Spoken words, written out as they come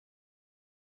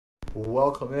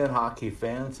Welcome in, hockey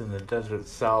fans in the Desert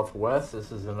Southwest. This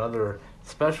is another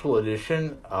special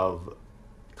edition of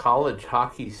College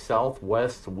Hockey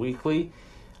Southwest Weekly.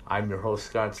 I'm your host,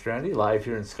 Scott Strandy, live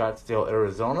here in Scottsdale,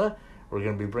 Arizona. We're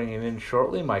going to be bringing in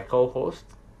shortly my co-host,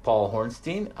 Paul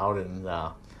Hornstein, out in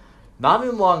not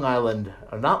on Long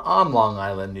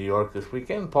Island, New York this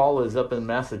weekend. Paul is up in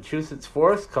Massachusetts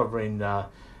for us, covering the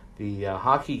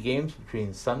hockey games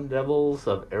between Sun Devils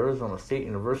of Arizona State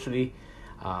University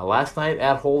last night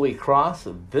at Holy Cross,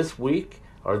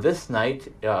 this night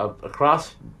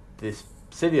across this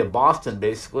city of Boston,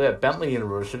 basically at Bentley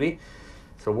University.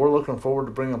 So we're looking forward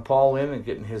to bringing Paul in and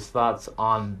getting his thoughts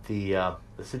on the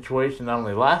situation not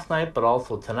only last night but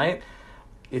also tonight.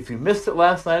 If you missed it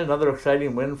last night, another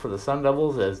exciting win for the Sun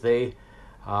Devils as they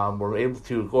were able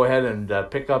to go ahead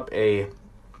and pick up a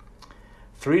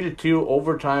 3-2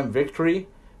 overtime victory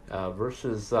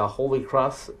versus Holy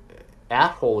Cross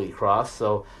at Holy Cross.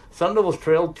 So Sun Devils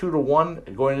trailed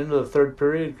 2-1 going into the third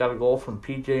period. Got a goal from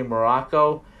PJ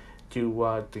Morocco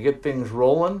to get things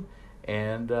rolling,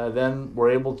 and then were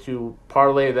able to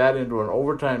parlay that into an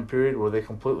overtime period where they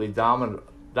completely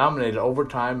dominated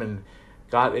overtime and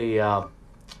got a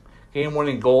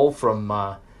game-winning goal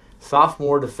from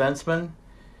sophomore defenseman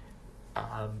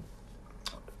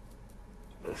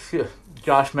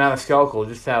Josh Maniscalco,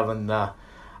 just having a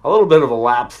little bit of a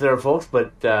lapse there, folks,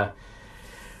 but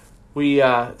we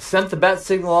sent the bet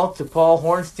signal out to Paul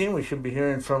Hornstein. We should be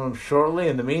hearing from him shortly.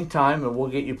 In the meantime, and we'll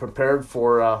get you prepared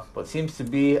for what seems to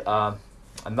be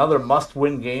another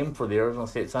must-win game for the Arizona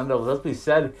State Sun Devils. As we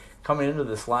said, coming into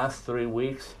this last 3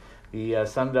 weeks, the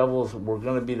Sun Devils were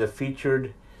going to be the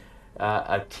featured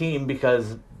team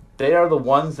because they are the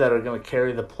ones that are going to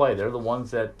carry the play. They're the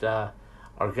ones that are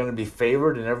going to be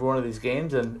favored in every one of these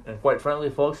games. And quite frankly,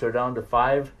 folks, they're down to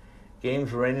 5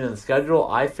 games remaining in the schedule.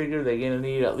 I figure they're going to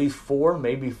need at least 4,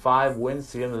 maybe 5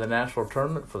 wins to get into the national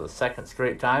tournament for the second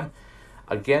straight time.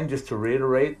 Again, just to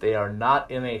reiterate, they are not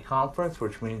in a conference,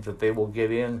 which means that they will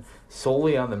get in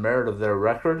solely on the merit of their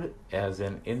record as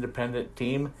an independent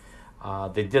team.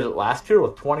 They did it last year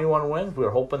with 21 wins. We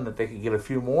were hoping that they could get a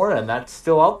few more, and that's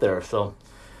still out there. So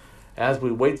as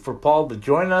we wait for Paul to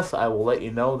join us, I will let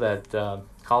you know that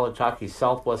College Hockey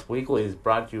Southwest Weekly is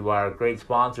brought to you by our great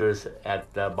sponsors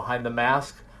at Behind the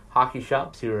Mask Hockey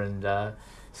Shops here in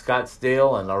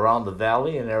Scottsdale and around the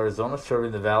Valley in Arizona,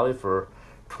 serving the Valley for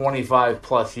 25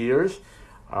 plus years.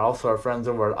 Also our friends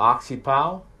over at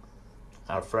OxyPow,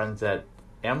 our friends at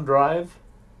M-Drive,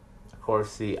 of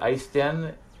course the Ice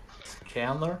Den,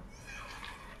 Chandler.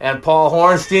 And Paul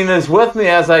Hornstein is with me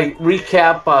as I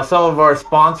recap some of our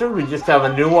sponsors. We just have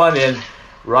a new one in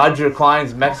Roger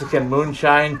Klein's Mexican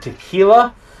Moonshine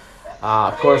Tequila.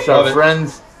 Of course, our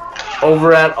friends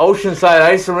over at Oceanside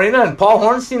Ice Arena. And Paul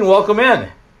Hornstein, welcome in.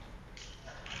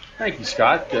 Thank you,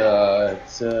 Scott.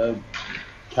 It's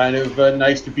kind of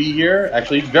nice to be here.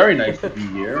 Actually, very nice to be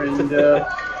here. And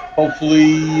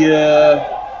hopefully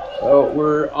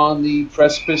we're on the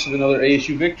precipice of another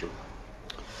ASU victory.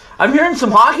 I'm hearing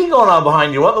some hockey going on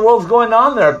behind you. What in the world's going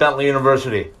on there at Bentley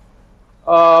University?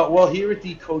 Well, here at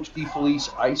the Coach DeFelice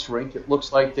Ice Rink, it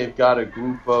looks like they've got a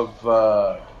group of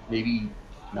maybe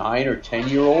 9 or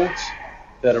 10-year-olds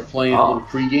that are playing a little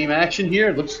pregame action here.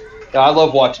 I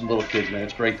love watching little kids, man.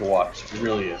 It's great to watch. It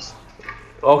really is.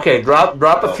 Okay, drop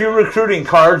a few recruiting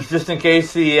cards just in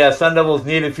case the Sun Devils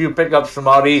need a few pickups from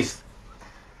out east.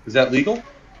 Is that legal?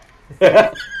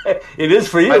 It is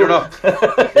for you. I don't know.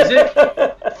 Is it?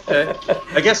 Okay.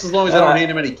 I guess as long as I don't hand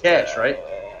them any cash, right?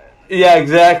 Yeah,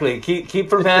 exactly. Keep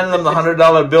from handing them the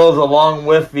 $100 bills along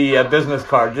with the business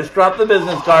card. Just drop the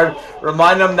business card.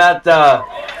 Remind them that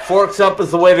Forks Up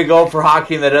is the way to go for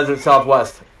hockey in the Desert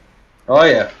Southwest. Oh,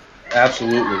 yeah.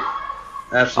 Absolutely.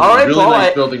 All right, really Paul,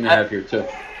 nice building to have here, too.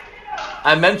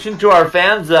 I mentioned to our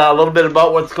fans a little bit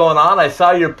about what's going on. I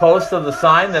saw your post of the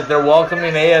sign that they're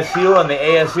welcoming ASU and the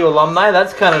ASU alumni.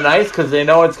 That's kind of nice because they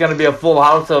know it's going to be a full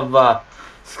house of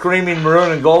screaming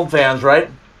maroon and gold fans, right?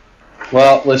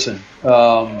 Well, listen,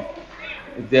 that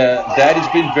has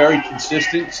been very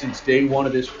consistent since day one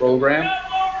of this program.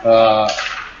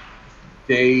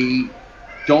 They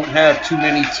don't have too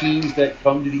many teams that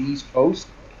come to the East Coast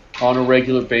on a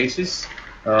regular basis.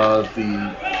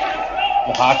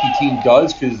 The hockey team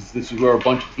does because this is where a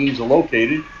bunch of teams are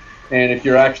located. And if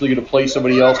you're actually going to play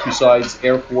somebody else besides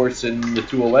Air Force and the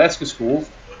 2 Alaska schools,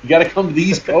 you got to come to the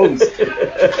East Coast.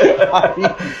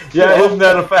 Yeah, isn't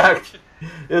that a fact?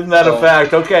 Isn't that a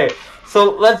fact? Okay,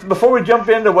 so before we jump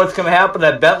into what's going to happen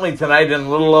at Bentley tonight in a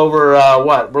little over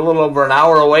we're a little over an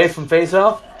hour away from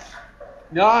face-off?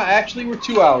 No, actually we're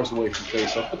 2 hours away from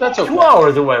face-off, but that's okay. 2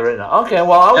 hours away right now. Okay,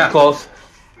 well, I was close.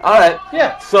 All right.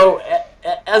 Yeah. So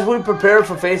as we prepare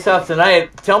for face-off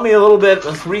tonight, tell me a little bit.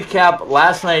 Let's recap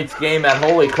last night's game at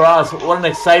Holy Cross. What an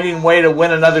exciting way to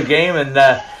win another game. And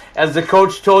as the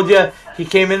coach told you, he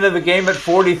came into the game at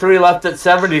 43, left at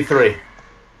 73.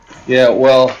 Yeah,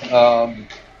 well,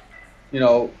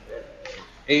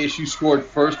 ASU scored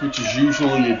first, which is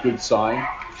usually a good sign.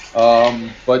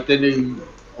 But then they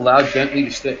allowed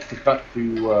Bentley to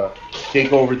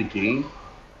take over the game.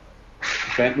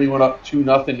 Bentley went up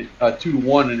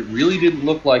 2-1, and it really didn't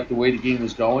look like the way the game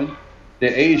was going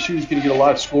that ASU is going to get a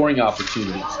lot of scoring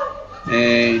opportunities.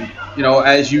 And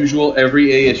as usual, every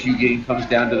ASU game comes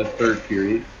down to the third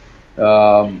period.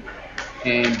 Then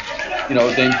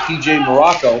PJ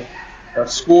Morocco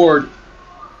scored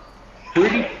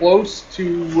pretty close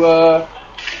to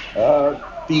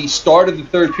the start of the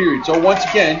third period. So once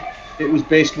again, it was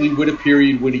basically win a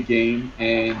period, win a game,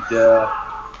 and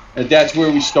that's where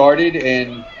we started.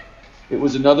 And it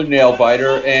was another nail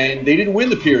biter, and they didn't win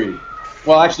the period.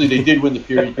 Well, actually, they did win the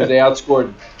period because they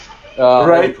outscored.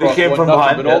 Right, they came from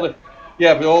behind. But all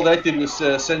that did was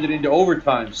send it into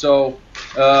overtime. So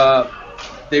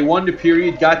they won the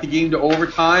period, got the game to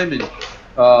overtime, and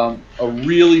a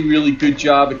really, really good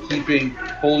job of keeping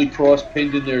Holy Cross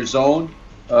pinned in their zone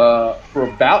for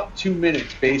about 2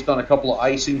 minutes based on a couple of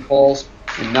icing calls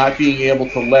and not being able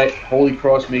to let Holy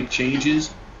Cross make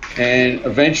changes. And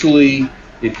eventually,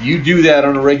 if you do that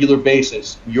on a regular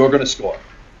basis, you're going to score.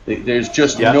 There's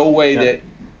just no way that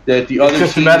the other team is going to be.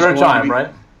 Just a matter of time,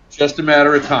 right? Just a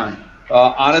matter of time.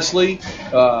 Honestly,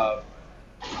 like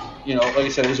I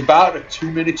said, it was about a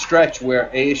 2-minute stretch where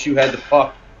ASU had the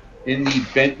puck in the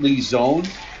Bentley zone,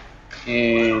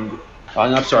 and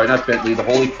I'm sorry, not Bentley, the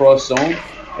Holy Cross zone,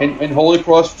 and Holy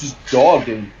Cross just dogged,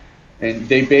 and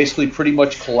they basically pretty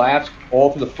much collapsed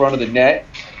all to the front of the net.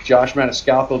 Josh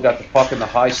Maniscalco got the puck in the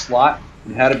high slot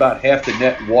and had about half the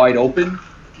net wide open,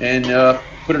 and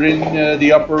put it in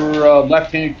the upper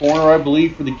left-hand corner, I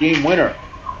believe, for the game winner.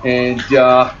 And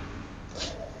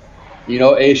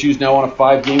ASU is now on a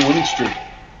 5-game winning streak,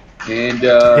 and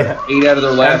 8 out of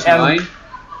their last 9.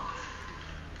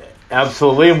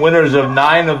 Absolutely, winners of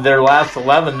 9 of their last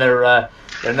 11. They're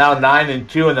now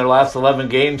 9-2 in their last 11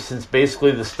 games since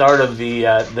basically the start of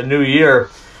the new year.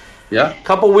 Yeah. A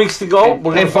couple weeks to go.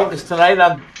 We're going to focus tonight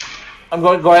on.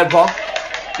 Go ahead, Paul.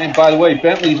 And by the way,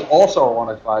 Bentley's also on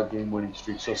a 5-game winning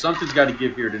streak, so something's got to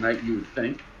give here tonight, you would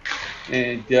think.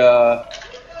 And both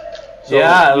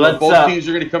teams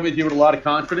are going to come in here with a lot of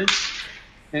confidence,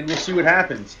 and we'll see what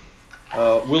happens.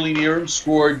 Willie Nerum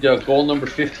scored goal number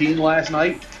 15 last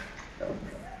night.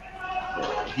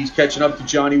 He's catching up to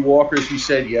Johnny Walker, as we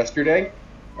said yesterday.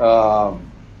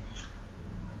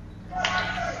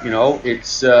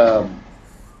 It's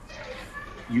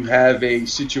you have a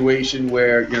situation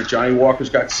where Johnny Walker's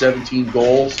got 17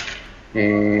 goals,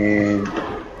 and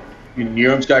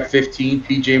Nerum's got 15.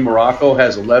 PJ Morocco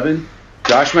has 11.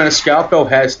 Josh Maniscalco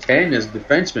has 10 as a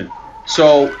defenseman.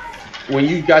 So when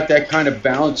you've got that kind of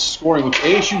balanced scoring, which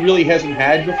ASU really hasn't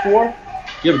had before,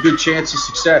 you have a good chance of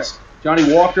success.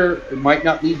 Johnny Walker might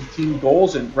not lead the team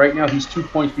goals, and right now he's 2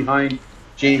 points behind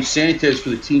James Sanchez for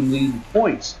the team leading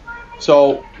points.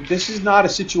 So this is not a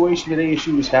situation that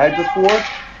ASU has had before,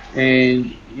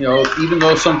 and even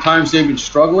though sometimes they've been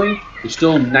struggling, they're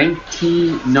still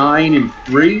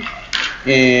 19-9-3,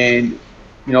 and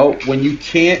when you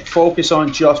can't focus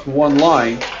on just one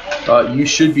line, you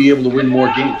should be able to win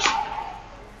more games.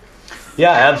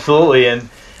 Yeah, absolutely, and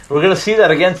we're going to see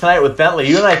that again tonight with Bentley.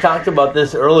 You and I talked about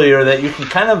this earlier, that you can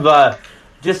kind of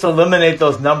just eliminate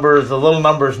those numbers, the little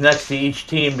numbers next to each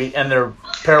team and their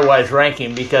pairwise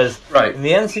ranking, because in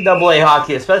the NCAA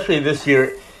hockey, especially this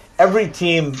year, every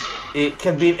team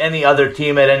can beat any other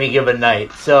team at any given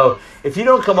night. So if you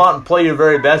don't come out and play your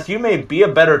very best, you may be a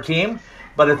better team,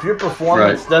 but if your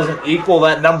performance doesn't equal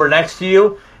that number next to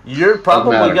you, you're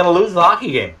probably going to lose the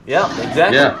hockey game. Yeah,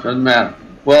 exactly. Yeah, doesn't matter.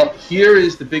 Well, here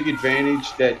is the big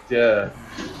advantage that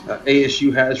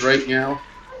ASU has right now.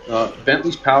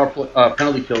 Bentley's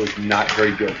penalty kill is not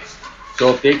very good. So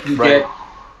if they can get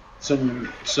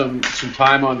some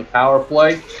time on the power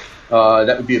play,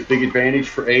 that would be a big advantage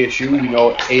for ASU. We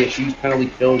know ASU's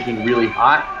penalty kill has been really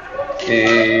hot,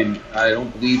 and I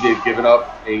don't believe they've given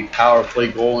up a power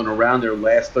play goal in around their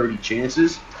last 30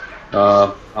 chances.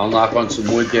 I'll knock on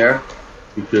some wood there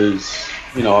because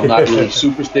I'm not really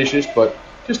superstitious, but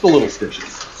just a little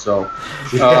stitious. So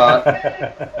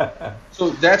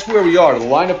that's where we are. The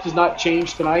lineup does not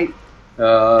change tonight.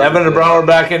 Evan DeBrouwer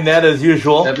back in net as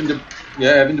usual. Evan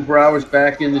DeBrouwer's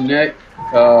back in the net.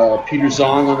 Peter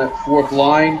Zong on that fourth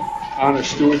line. Connor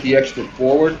Stewart, the extra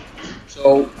forward.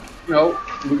 So,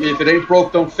 if it ain't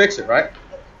broke, don't fix it, right?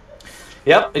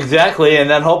 Yep, exactly. And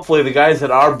then hopefully the guys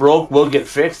that are broke will get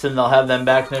fixed, and they'll have them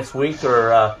back next week,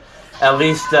 or at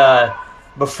least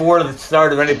before the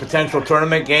start of any potential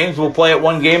tournament games. We'll play it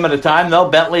one game at a time, though.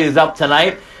 Bentley is up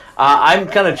tonight. I'm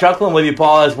kind of chuckling with you,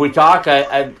 Paul, as we talk.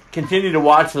 I continue to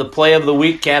watch the play of the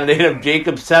week candidate of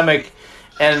Jacob Semick,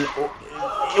 and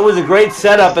it was a great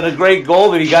setup and a great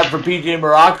goal that he got for PJ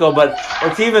Morocco. But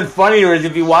what's even funnier is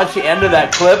if you watch the end of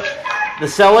that clip, the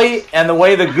celly and the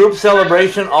way the group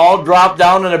celebration all dropped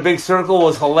down in a big circle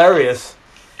was hilarious.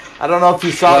 I don't know if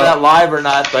you saw that live or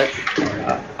not, but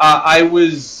I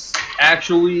was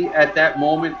actually at that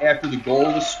moment after the goal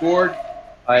was scored.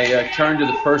 I turned to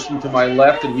the person to my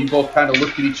left, and we both kind of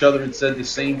looked at each other and said the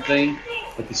same thing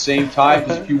at the same time.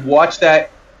 Because if you watch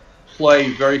that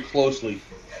play very closely,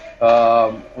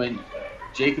 when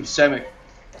Jacob Semick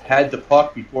had the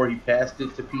puck before he passed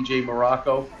it to PJ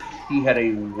Morocco, he had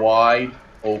a wide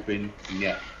open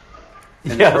net.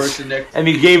 And yes, the person next, and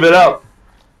he gave it up.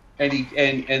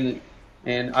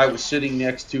 And I was sitting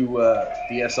next to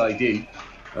the SID,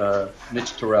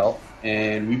 Mitch Terrell,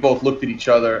 and we both looked at each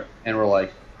other and were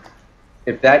like,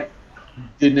 if that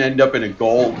didn't end up in a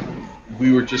goal,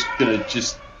 we were just gonna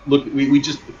just look. We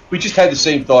just had the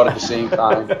same thought at the same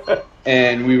time,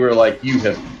 and we were like, you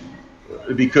have,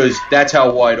 because that's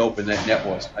how wide open that net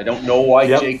was. I don't know why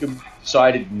Jacob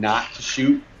decided not to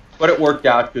shoot, but it worked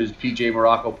out because PJ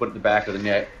Morocco put it in the back of the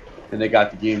net, and they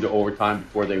got the game to overtime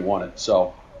before they won it.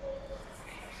 So.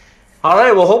 All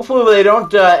right, well, hopefully they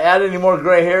don't add any more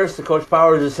gray hairs to Coach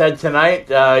Powers' head tonight.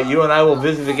 You and I will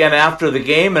visit again after the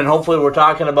game, and hopefully we're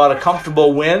talking about a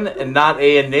comfortable win and not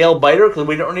a nail biter, because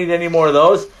we don't need any more of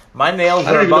those. My nails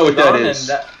are about done.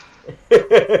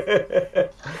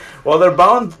 Well,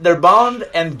 they're bound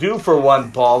and due for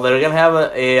one, Paul. They're going to have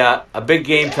a big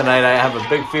game tonight. I have a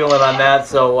big feeling on that.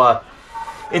 So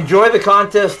enjoy the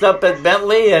contest up at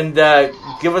Bentley, and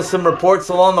give us some reports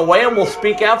along the way, and we'll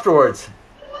speak afterwards.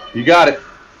 You got it.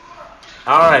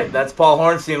 All right, that's Paul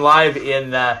Hornstein live in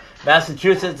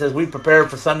Massachusetts as we prepare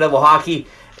for Sun Devil hockey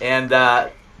and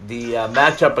the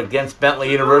matchup against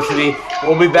Bentley University.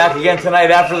 We'll be back again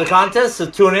tonight after the contest, so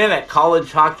tune in at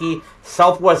College Hockey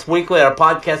Southwest Weekly. Our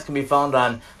podcast can be found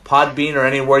on Podbean or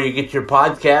anywhere you get your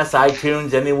podcasts,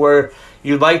 iTunes, anywhere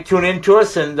you'd like. Tune in to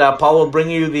us, and Paul will bring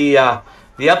you the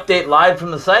update live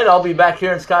from the site. I'll be back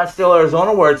here in Scottsdale,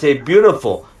 Arizona, where it's a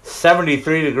beautiful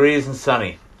 73 degrees and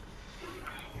sunny.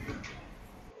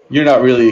 You're not really